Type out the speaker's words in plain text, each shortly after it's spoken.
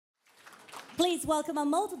Please welcome a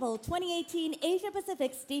multiple 2018 Asia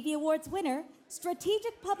Pacific Stevie Awards winner,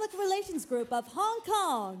 Strategic Public Relations Group of Hong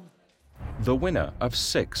Kong. The winner of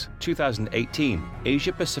 6 2018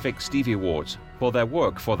 Asia Pacific Stevie Awards for their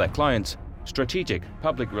work for their clients, Strategic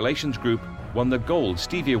Public Relations Group won the Gold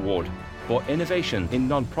Stevie Award for Innovation in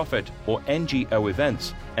Non-Profit or NGO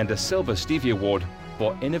Events and a Silver Stevie Award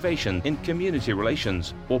for Innovation in Community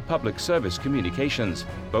Relations or Public Service Communications,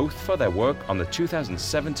 both for their work on the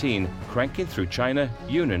 2017 Cranking Through China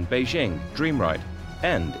Yunnan Beijing Dream Ride,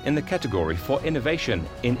 and in the category for Innovation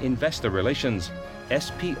in Investor Relations,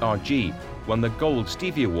 SPRG won the Gold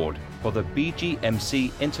Stevie Award for the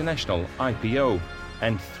BGMC International IPO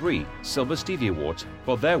and 3 Silver Stevie Awards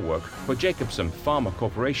for their work for Jacobson Pharma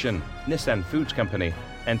Corporation, Nissan Foods Company,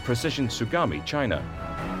 and Precision Sugami China.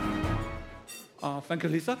 Thank you,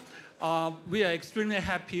 Lisa. We are extremely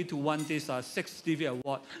happy to win this 6th Stevie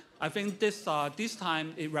Award. I think this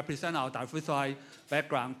time it represents our diversified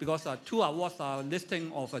background because 2 awards are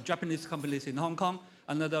listing of Japanese companies in Hong Kong,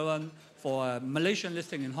 another one for Malaysian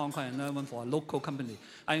listing in Hong Kong, and another one for a local company.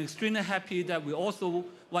 I'm extremely happy that we also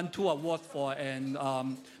won 2 awards for an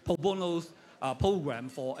pro bono program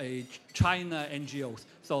for a China NGOs.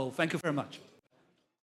 So thank you very much.